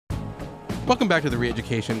Welcome back to The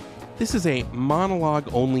Reeducation. This is a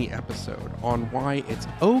monologue-only episode on why it's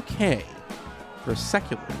okay for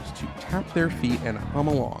seculars to tap their feet and hum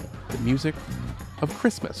along to the music of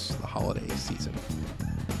Christmas, the holiday season.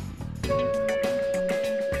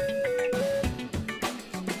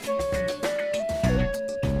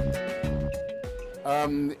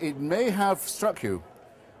 It may have struck you,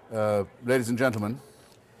 ladies and gentlemen,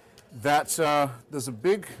 that there's a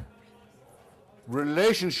big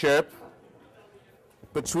relationship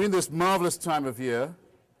between this marvelous time of year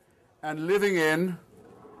and living in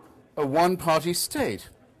a one-party state.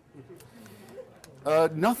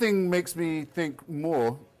 Nothing makes me think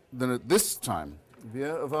more than at this time of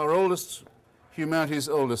year of our oldest, humanity's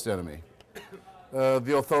oldest enemy,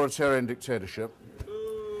 the authoritarian dictatorship,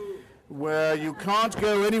 where you can't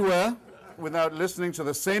go anywhere without listening to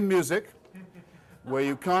the same music, where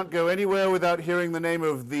you can't go anywhere without hearing the name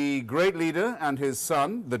of the great leader and his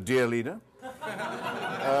son, the dear leader,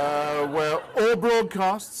 where all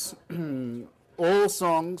broadcasts, all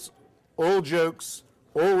songs, all jokes,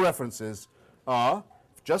 all references are,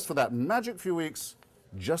 just for that magic few weeks,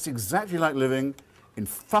 just exactly like living in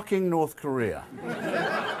fucking North Korea.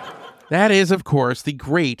 That is, of course, the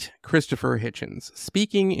great Christopher Hitchens,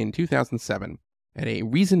 speaking in 2007 at a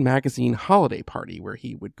Reason Magazine holiday party where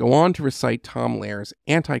he would go on to recite Tom Lahr's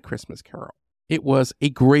Anti-Christmas Carol. It was a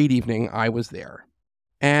great evening. I was there.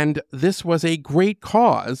 And this was a great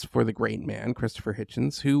cause for the great man, Christopher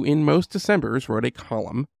Hitchens, who in most Decembers wrote a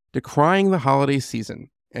column decrying the holiday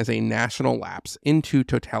season as a national lapse into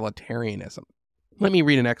totalitarianism. Let me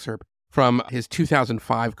read an excerpt from his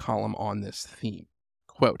 2005 column on this theme.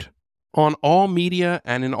 Quote, "On all media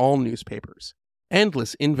and in all newspapers,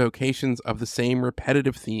 endless invocations of the same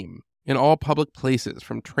repetitive theme, in all public places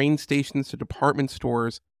from train stations to department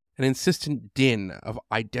stores, an insistent din of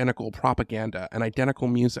identical propaganda and identical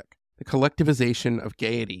music, the collectivization of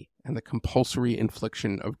gaiety and the compulsory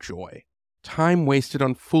infliction of joy. Time wasted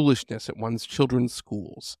on foolishness at one's children's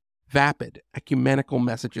schools, vapid, ecumenical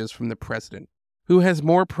messages from the president, who has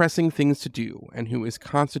more pressing things to do and who is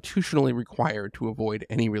constitutionally required to avoid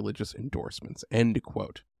any religious endorsements." End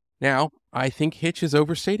quote. Now, I think Hitch is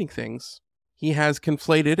overstating things. He has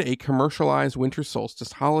conflated a commercialized winter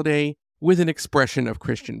solstice holiday with an expression of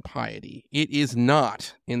Christian piety. It is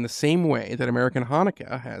not in the same way that American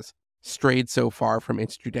Hanukkah has strayed so far from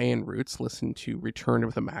its Judean roots. Listen to Return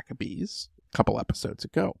of the Maccabees a couple episodes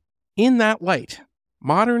ago. In that light,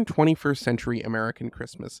 modern 21st century American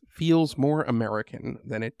Christmas feels more American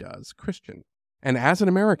than it does Christian. And as an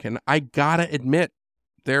American, I gotta admit,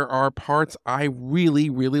 there are parts I really,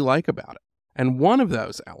 really like about it. And one of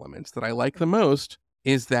those elements that I like the most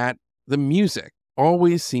is that the music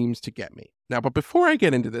always seems to get me. Now, but before I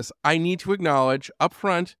get into this, I need to acknowledge up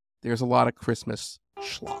front, there's a lot of Christmas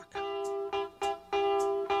schlock.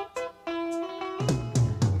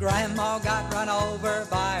 Grandma got run over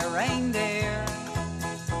by a reindeer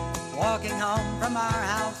walking home from our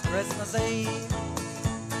house Christmas Eve.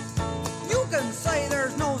 You can say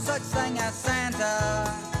there's no such thing as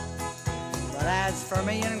Santa, but as for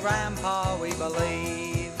me and Grandpa, we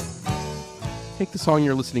believe. Take the song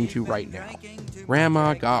you're listening to right now.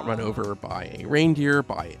 Grandma Got Run Over by a Reindeer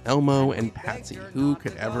by Elmo and Patsy. Who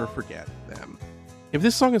could ever forget them? If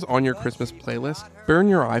this song is on your Christmas playlist, burn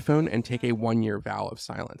your iPhone and take a 1-year vow of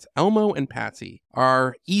silence. Elmo and Patsy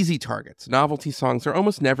are easy targets. Novelty songs are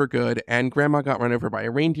almost never good, and Grandma Got Run Over by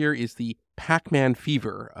a Reindeer is the Pac-Man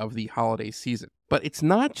fever of the holiday season. But it's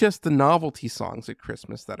not just the novelty songs at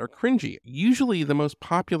Christmas that are cringy. Usually the most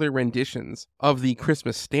popular renditions of the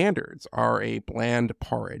Christmas standards are a bland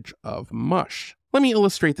porridge of mush. Let me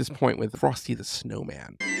illustrate this point with Frosty the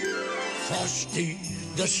Snowman. Frosty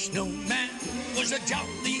the Snowman was a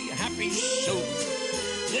jolly happy soul,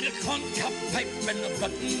 with a corncob pipe and a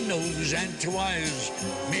button nose and 2 eyes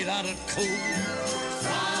made out of coal.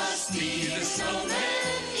 Frosty the Snowman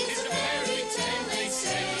is a fairy tale, they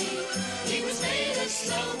say. He was made of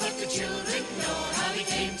snow, but the children know how he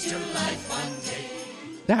came to life one day.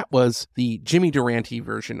 That was the Jimmy Durante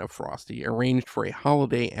version of Frosty, arranged for a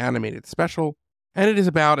holiday animated special, and it is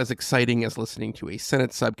about as exciting as listening to a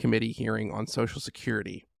Senate subcommittee hearing on Social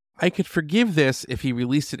Security. I could forgive this if he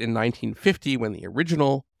released it in 1950 when the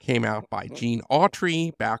original came out by Gene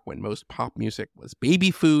Autry, back when most pop music was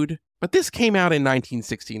baby food. But this came out in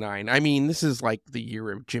 1969. I mean, this is like the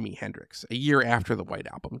year of Jimi Hendrix, a year after the White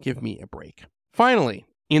Album. Give me a break. Finally,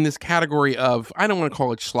 in this category of, I don't want to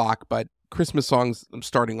call it schlock, but Christmas songs I'm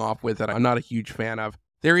starting off with that I'm not a huge fan of,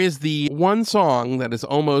 there is the one song that is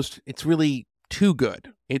almost, it's really too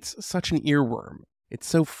good. It's such an earworm. It's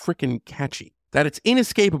so frickin' catchy. that it's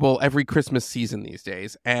inescapable every Christmas season these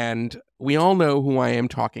days, and we all know who I am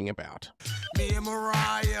talking about. Me and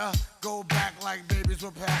Mariah go back like babies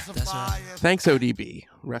with pacifiers. Thanks, ODB.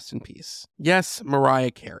 Rest in peace. Yes,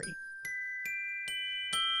 Mariah Carey.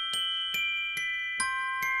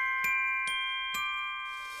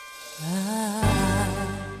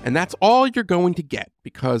 And that's all you're going to get,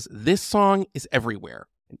 because this song is everywhere.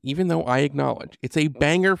 And even though I acknowledge it's a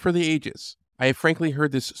banger for the ages, I have frankly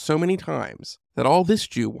heard this so many times that all this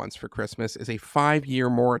Jew wants for Christmas is a 5-year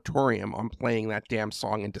moratorium on playing that damn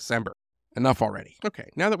song in December. Enough already. Okay,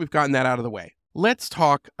 now that we've gotten that out of the way, let's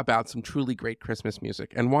talk about some truly great Christmas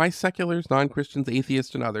music and why seculars, non-Christians,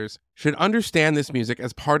 atheists, and others should understand this music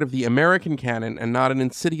as part of the American canon and not an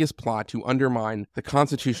insidious plot to undermine the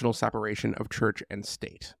constitutional separation of church and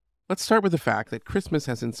state. Let's start with the fact that Christmas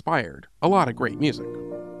has inspired a lot of great music.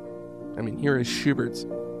 I mean, here is Schubert's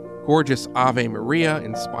gorgeous Ave Maria,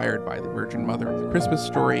 inspired by the Virgin Mother of the Christmas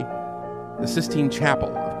Story, the Sistine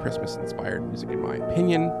Chapel of Christmas-inspired music, in my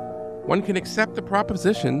opinion. One can accept the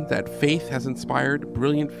proposition that faith has inspired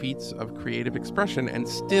brilliant feats of creative expression and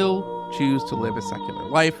still choose to live a secular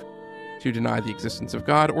life, to deny the existence of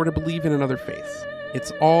God, or to believe in another faith.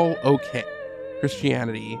 It's all okay.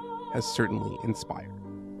 Christianity has certainly inspired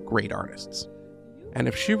great artists. And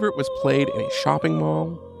if Schubert was played in a shopping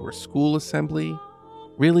mall or a school assembly,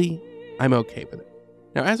 really, I'm okay with it.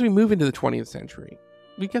 Now, as we move into the 20th century,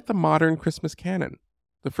 we get the modern Christmas canon.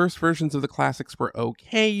 The first versions of the classics were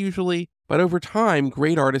okay usually, but over time,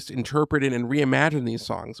 great artists interpreted and reimagined these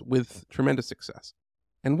songs with tremendous success.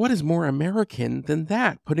 And what is more American than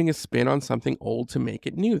that? Putting a spin on something old to make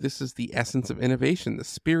it new. This is the essence of innovation, the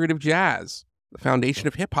spirit of jazz, the foundation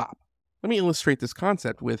of hip-hop. Let me illustrate this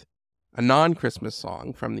concept with a non-Christmas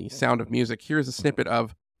song from The Sound of Music. Here's a snippet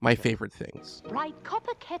of My Favorite Things. Bright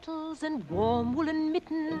copper kettles and warm woolen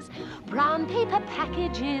mittens, brown paper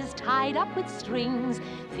packages tied up with strings.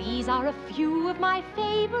 These are a few of my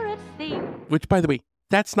favorite things. Which, by the way,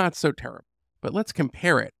 that's not so terrible. But let's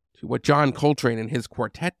compare it to what John Coltrane and his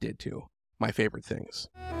quartet did to My Favorite Things.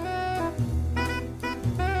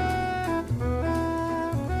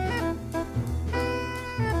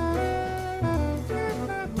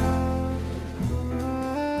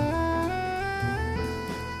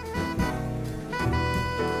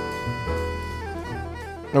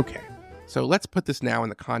 Okay, so let's put this now in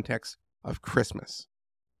the context of Christmas.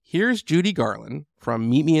 Here's Judy Garland from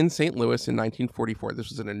Meet Me in St. Louis in 1944. This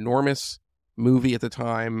was an enormous movie at the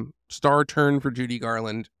time, star turn for Judy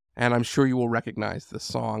Garland, and I'm sure you will recognize the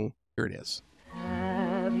song. Here it is.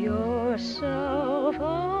 Have yourself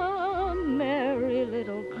a merry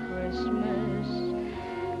little Christmas.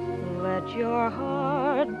 Let your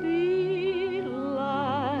heart be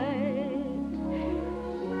light.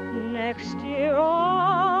 Next year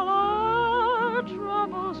all our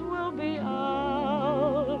troubles will be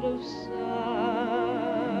out of sight.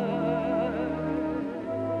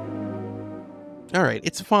 All right,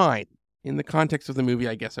 it's fine. In the context of the movie,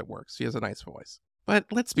 I guess it works. She has a nice voice. But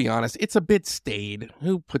let's be honest, it's a bit staid.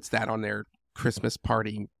 Who puts that on their Christmas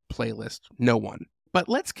party playlist? No one. But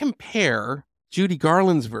let's compare Judy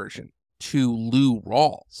Garland's version to Lou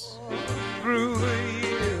Rawls. Through the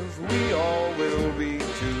years, we all will be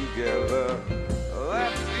together.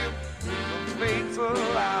 That's if the fates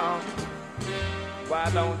allow. Why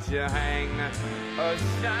don't you hang a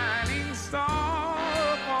shining star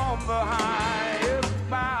on the highest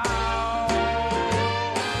bough?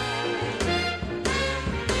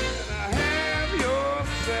 And have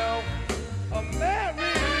yourself a merry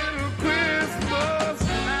little Christmas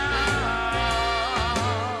now.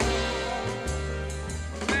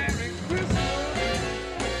 Merry Christmas.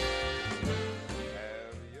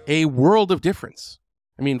 A world of difference.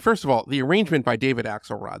 I mean, first of all, the arrangement by David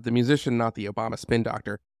Axelrod, the musician, not the Obama spin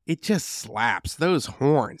doctor, it just slaps. Those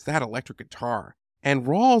horns, that electric guitar. And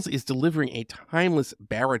Rawls is delivering a timeless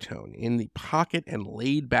baritone in the pocket and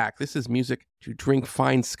laid back. This is music to drink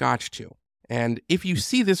fine scotch to. And if you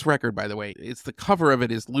see this record, by the way, it's the cover of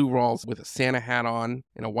it is Lou Rawls with a Santa hat on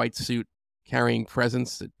in a white suit, carrying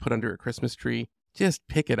presents that put under a Christmas tree. Just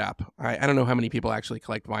pick it up. I don't know how many people actually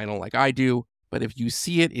collect vinyl like I do, but if you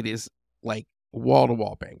see it, it is like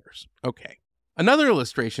wall-to-wall bangers. Okay. Another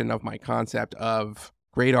illustration of my concept of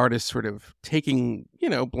great artists sort of taking,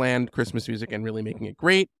 bland Christmas music and really making it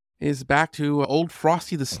great is back to old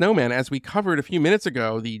Frosty the Snowman. As we covered a few minutes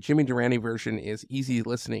ago, the Jimmy Durante version is easy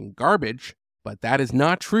listening garbage, but that is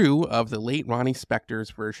not true of the late Ronnie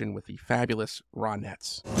Spector's version with the fabulous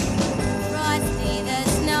Ronettes. Frosty the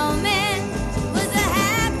Snowman was a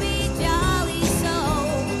happy, jolly soul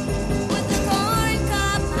with a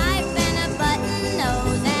corncob pipe and a button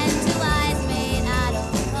nose and two eyes made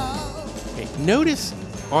Notice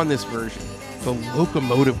on this version the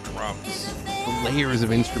locomotive drums, the layers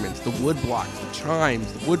of instruments, the wood blocks, the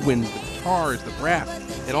chimes, the woodwinds, the guitars, the brass.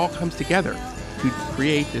 It all comes together to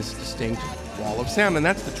create this distinct wall of sound, and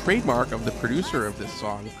that's the trademark of the producer of this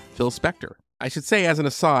song, Phil Spector. I should say, as an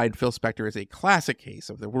aside, Phil Spector is a classic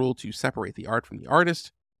case of the rule to separate the art from the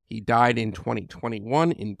artist. He died in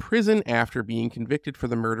 2021 in prison after being convicted for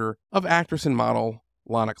the murder of actress and model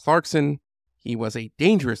Lana Clarkson. He was a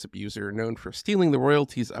dangerous abuser known for stealing the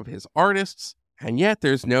royalties of his artists, and yet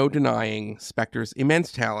there's no denying Spector's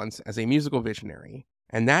immense talents as a musical visionary.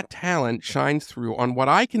 And that talent shines through on what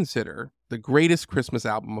I consider the greatest Christmas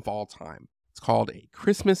album of all time. It's called A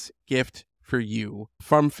Christmas Gift for You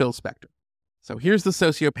from Phil Spector. So here's the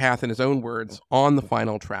sociopath in his own words on the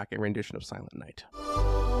final track, a rendition of Silent Night.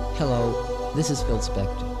 Hello, this is Phil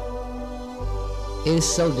Spector. It is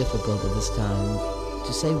so difficult at this time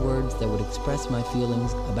to say words that would express my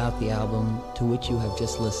feelings about the album to which you have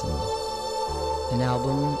just listened. An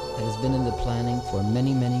album that has been in the planning for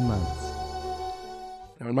many, many months.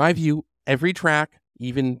 Now, in my view, every track,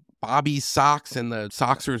 even Bobby's Socks and the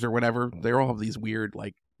Soxers or whatever, they all have these weird,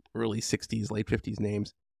 like, early 60s, late 50s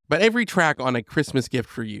names. But every track on A Christmas Gift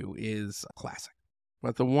for You is a classic.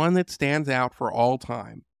 But the one that stands out for all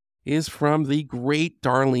time is from the great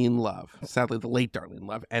Darlene Love, sadly the late Darlene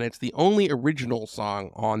Love, and it's the only original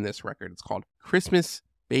song on this record. It's called Christmas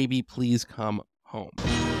Baby Please Come Home.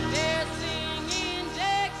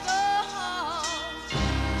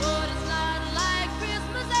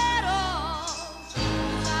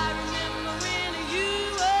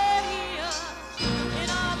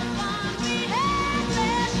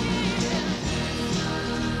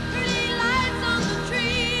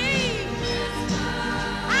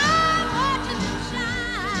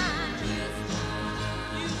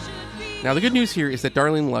 Now, the good news here is that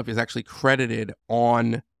Darlene Love is actually credited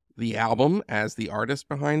on the album as the artist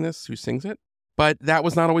behind this who sings it. But that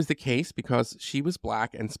was not always the case because she was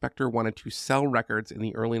black and Spector wanted to sell records in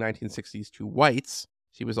the early 1960s to whites.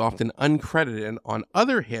 She was often uncredited on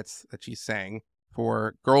other hits that she sang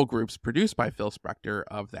for girl groups produced by Phil Spector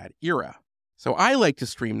of that era. So I like to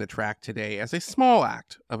stream the track today as a small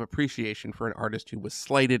act of appreciation for an artist who was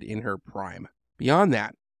slighted in her prime. Beyond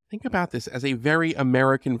that, think about this as a very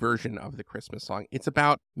American version of the Christmas song. It's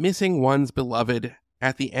about missing one's beloved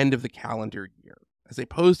at the end of the calendar year, as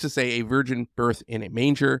opposed to, say, a virgin birth in a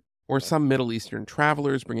manger, or some Middle Eastern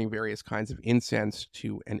travelers bringing various kinds of incense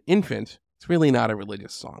to an infant. It's really not a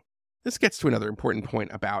religious song. This gets to another important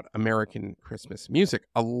point about American Christmas music.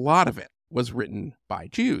 A lot of it was written by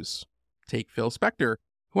Jews. Take Phil Spector,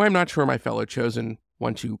 who I'm not sure my fellow chosen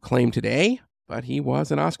want to claim today, but he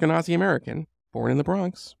was an Ashkenazi American born in the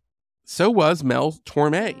Bronx. So was Mel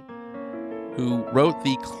Torme, who wrote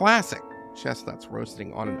the classic Chestnuts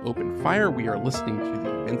Roasting on an Open Fire. We are listening to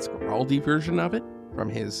the Vince Guaraldi version of it from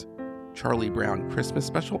his Charlie Brown Christmas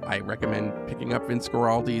special. I recommend picking up Vince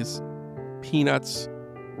Guaraldi's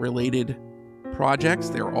Peanuts-related projects.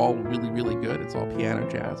 They're all really, really good. It's all piano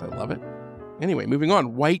jazz. I love it. Anyway, moving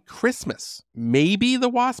on. White Christmas. Maybe the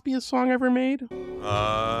waspiest song ever made?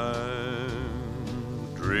 I'm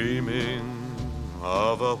dreaming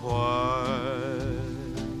of a white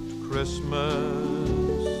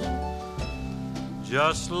Christmas,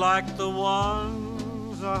 just like the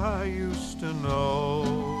ones I used to know.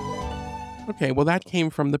 Okay, well, that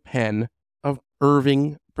came from the pen of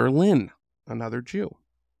Irving Berlin, another Jew.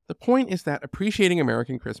 The point is that appreciating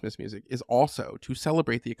American Christmas music is also to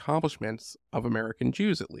celebrate the accomplishments of American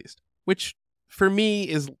Jews, at least, which for me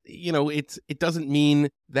is, it doesn't mean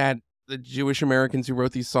that the Jewish Americans who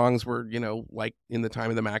wrote these songs were, like in the time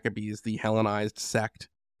of the Maccabees, the Hellenized sect.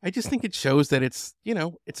 I just think it shows that it's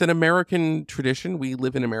an American tradition. We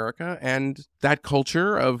live in America, and that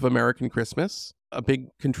culture of American Christmas, a big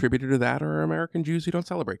contributor to that are American Jews who don't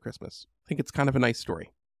celebrate Christmas. I think it's kind of a nice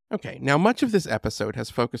story. Okay, now much of this episode has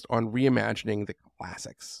focused on reimagining the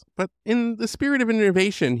classics, but in the spirit of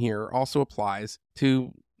innovation here also applies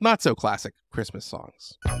to not so classic Christmas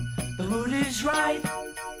songs. The mood is right.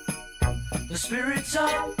 The spirit's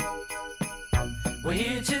up, we're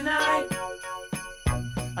here tonight,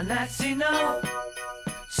 and that's enough.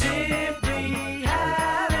 Simply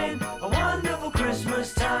having a wonderful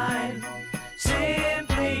Christmas time.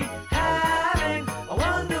 Simply having a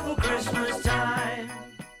wonderful Christmas time.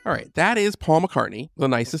 All right, that is Paul McCartney, the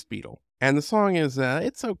nicest Beatle, and the song is,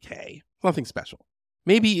 it's okay, nothing special.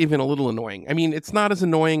 Maybe even a little annoying. I mean, it's not as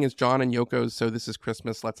annoying as John and Yoko's So This Is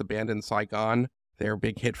Christmas, Let's Abandon Saigon, their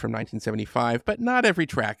big hit from 1975, but not every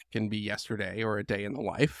track can be Yesterday or A Day in the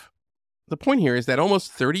Life. The point here is that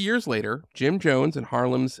almost 30 years later, Jim Jones and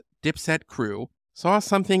Harlem's Dipset crew saw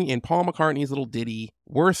something in Paul McCartney's little ditty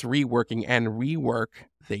worth reworking, and rework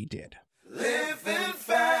they did. Living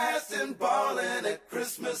fast and ballin' at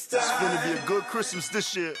Christmas time. It's gonna be a good Christmas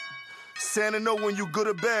this year. Santa know when you good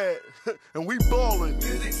or bad, and we ballin'.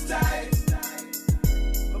 Music's tight,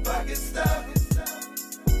 my pocket's stuffed.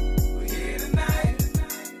 We're here tonight,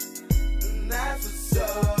 and that's what's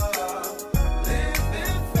up.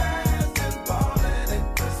 Living fast and ballin'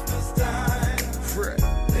 at Christmas time. Fred.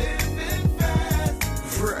 Living fast,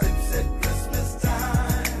 Fred. at Christmas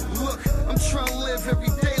time. Look, I'm trying to live every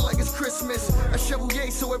day like it's Christmas. A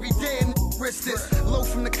Chevrolet, so every day and risk this. Low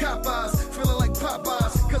from the cop eyes, feeling like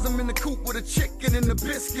Popeyes. Cause I'm in the coop with a chicken and a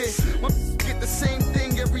biscuit. My get the same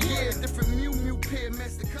thing every year. Different Mew pair,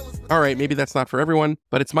 match the colors. All right, maybe that's not for everyone,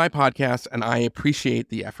 but it's my podcast and I appreciate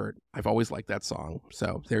the effort. I've always liked that song,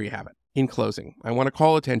 so there you have it. In closing, I want to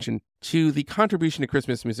call attention to the contribution to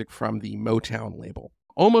Christmas music from the Motown label.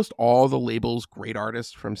 Almost all the label's great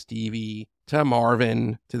artists, from Stevie to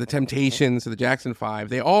Marvin to the Temptations to the Jackson 5,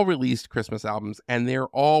 they all released Christmas albums, and they're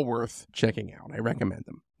all worth checking out. I recommend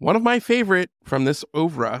them. One of my favorite from this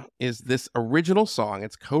oeuvre is this original song.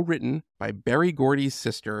 It's co-written by Berry Gordy's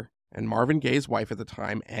sister and Marvin Gaye's wife at the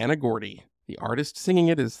time, Anna Gordy. The artist singing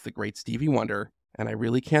it is the great Stevie Wonder, and I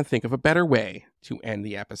really can't think of a better way to end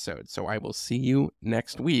the episode. So I will see you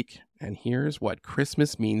next week, and here's what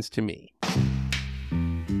Christmas means to me.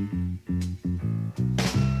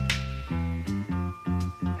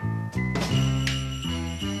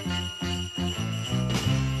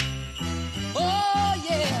 Oh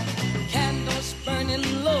yeah, candles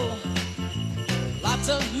burning low, lots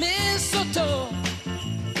of mistletoe,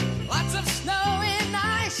 lots of snow and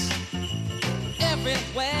ice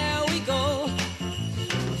everywhere we go.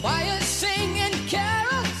 Choir singing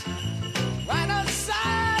carols right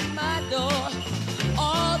outside my door.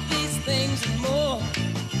 All these things and more.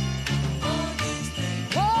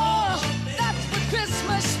 Oh, that's what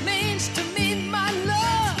Christmas means to me, my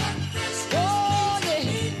love. Oh, yeah.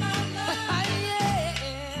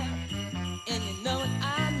 Yeah. And you know what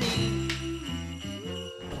I mean.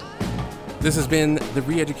 This has been The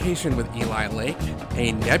Re-Education with Eli Lake,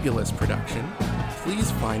 a Nebulous production.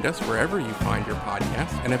 Please find us wherever you find your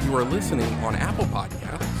podcasts, and if you are listening on Apple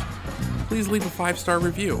Podcasts, please leave a 5-star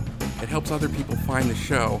review. It helps other people find the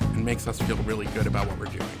show and makes us feel really good about what we're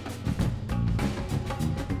doing.